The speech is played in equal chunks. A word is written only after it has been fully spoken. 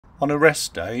On a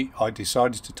rest day, I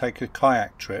decided to take a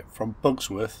kayak trip from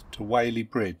Bugsworth to Whaley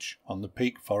Bridge on the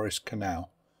Peak Forest Canal.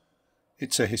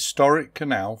 It's a historic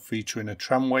canal featuring a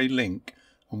tramway link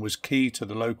and was key to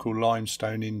the local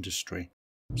limestone industry.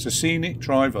 It's a scenic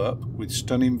drive up with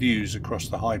stunning views across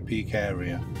the high peak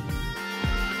area.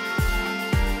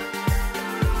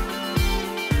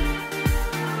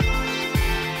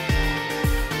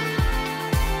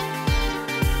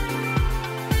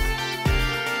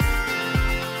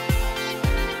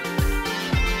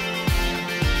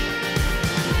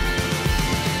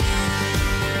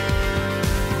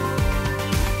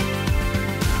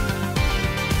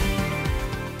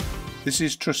 This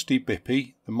is trusty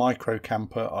Bippie, the micro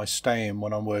camper I stay in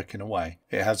when I'm working away.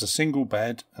 It has a single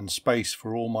bed and space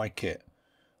for all my kit.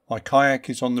 My kayak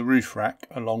is on the roof rack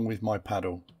along with my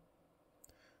paddle.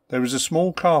 There is a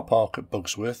small car park at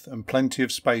Bugsworth and plenty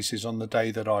of spaces on the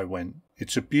day that I went.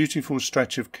 It's a beautiful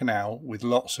stretch of canal with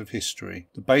lots of history.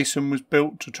 The basin was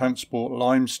built to transport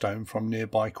limestone from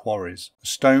nearby quarries. The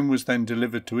stone was then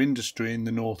delivered to industry in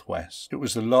the northwest. It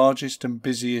was the largest and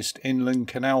busiest inland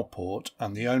canal port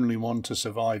and the only one to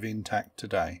survive intact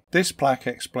today. This plaque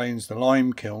explains the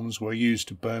lime kilns were used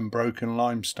to burn broken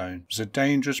limestone. It was a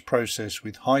dangerous process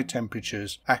with high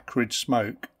temperatures, acrid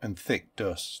smoke and thick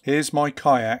dust. Here's my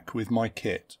kayak with my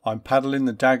kit. I'm paddling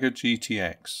the Dagger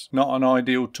GTX. Not an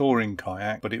ideal touring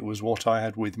kayak, but it was what I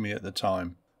had with me at the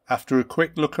time. After a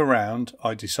quick look around,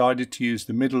 I decided to use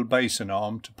the middle basin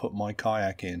arm to put my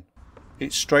kayak in.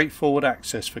 It's straightforward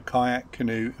access for kayak,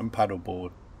 canoe and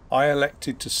paddleboard. I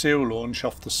elected to seal launch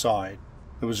off the side.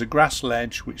 There was a grass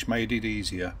ledge which made it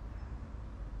easier.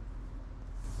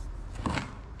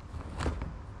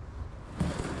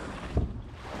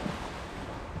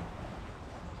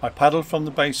 I paddled from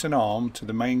the basin arm to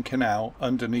the main canal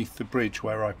underneath the bridge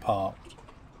where I parked.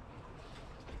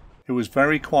 It was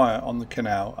very quiet on the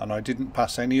canal and I didn't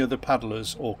pass any other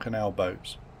paddlers or canal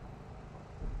boats.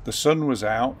 The sun was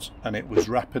out and it was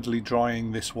rapidly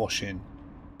drying this wash-in.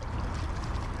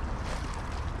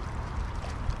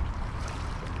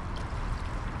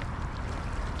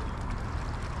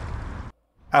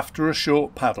 After a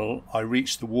short paddle, I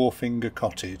reached the Wharfinger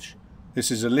Cottage. This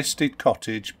is a listed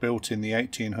cottage built in the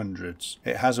 1800s.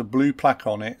 It has a blue plaque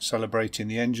on it celebrating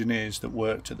the engineers that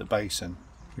worked at the basin.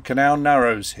 The canal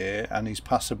narrows here and is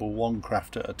passable one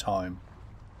craft at a time.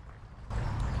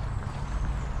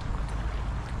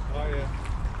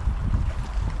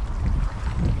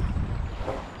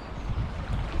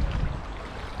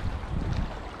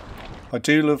 I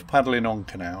do love paddling on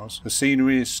canals. The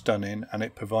scenery is stunning and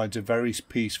it provides a very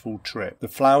peaceful trip. The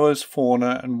flowers,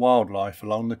 fauna and wildlife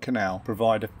along the canal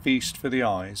provide a feast for the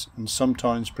eyes and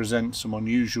sometimes present some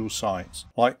unusual sights,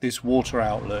 like this water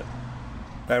outlet.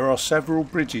 There are several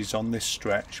bridges on this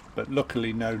stretch, but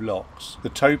luckily no locks. The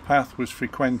towpath was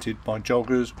frequented by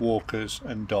joggers, walkers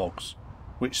and dogs,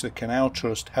 which the Canal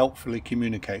Trust helpfully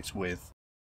communicates with.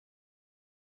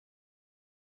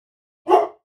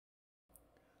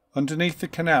 Underneath the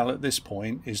canal at this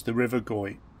point is the River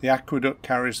Goyt. The aqueduct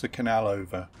carries the canal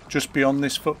over. Just beyond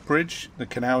this footbridge, the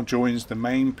canal joins the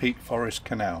main Peak Forest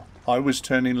Canal. I was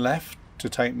turning left to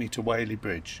take me to Whaley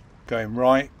Bridge. Going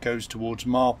right goes towards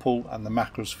Marple and the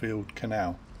Macclesfield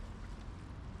Canal.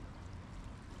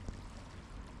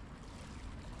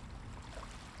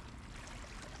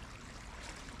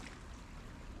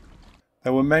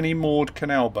 There were many moored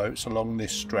canal boats along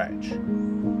this stretch.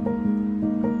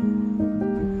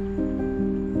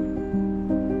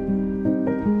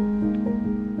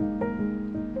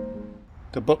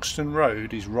 The Buxton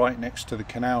Road is right next to the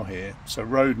canal here, so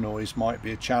road noise might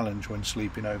be a challenge when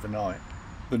sleeping overnight.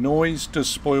 The noise does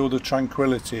spoil the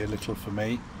tranquility a little for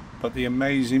me, but the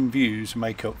amazing views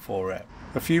make up for it.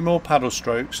 A few more paddle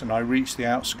strokes and I reach the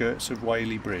outskirts of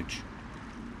Whaley Bridge.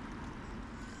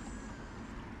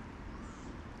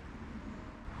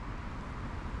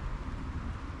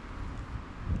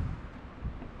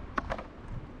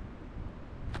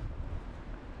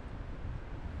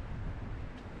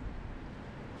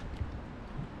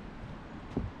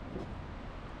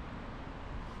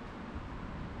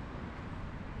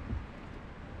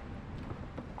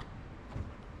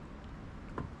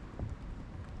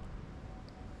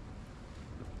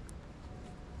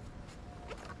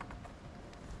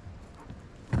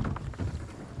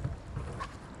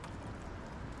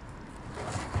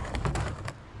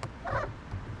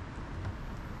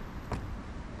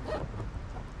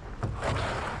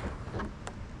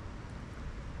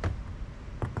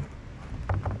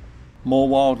 More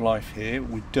wildlife here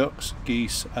with ducks,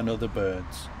 geese and other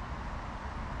birds.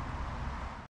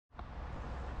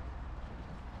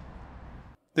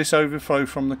 This overflow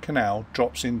from the canal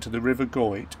drops into the River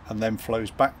Goyt and then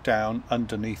flows back down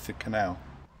underneath the canal.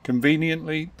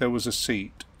 Conveniently there was a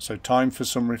seat, so time for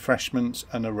some refreshments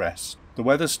and a rest. The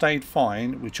weather stayed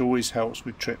fine, which always helps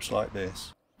with trips like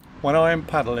this. When I am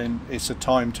paddling, it's a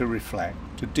time to reflect,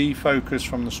 to defocus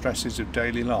from the stresses of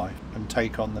daily life and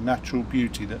take on the natural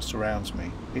beauty that surrounds me.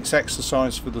 It's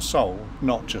exercise for the soul,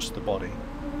 not just the body.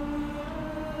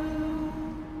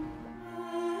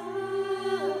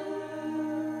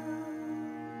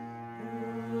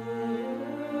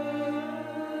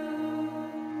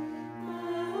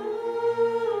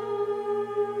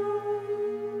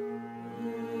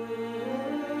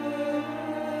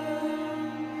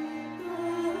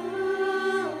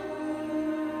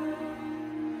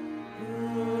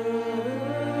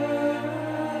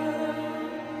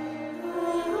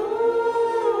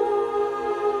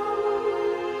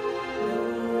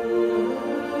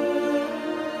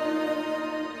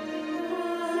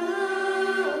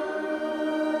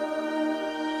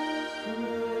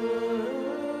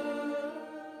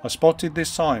 I spotted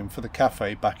this sign for the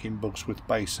cafe back in Bugsworth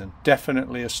Basin.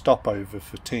 Definitely a stopover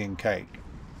for tea and cake.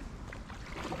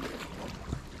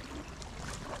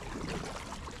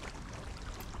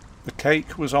 The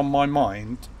cake was on my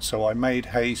mind, so I made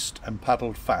haste and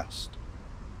paddled fast.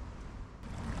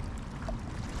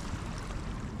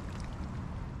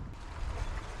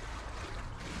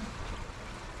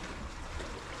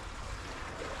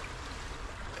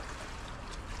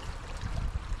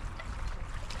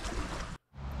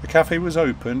 The cafe was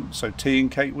open, so tea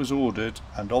and cake was ordered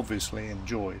and obviously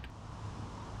enjoyed.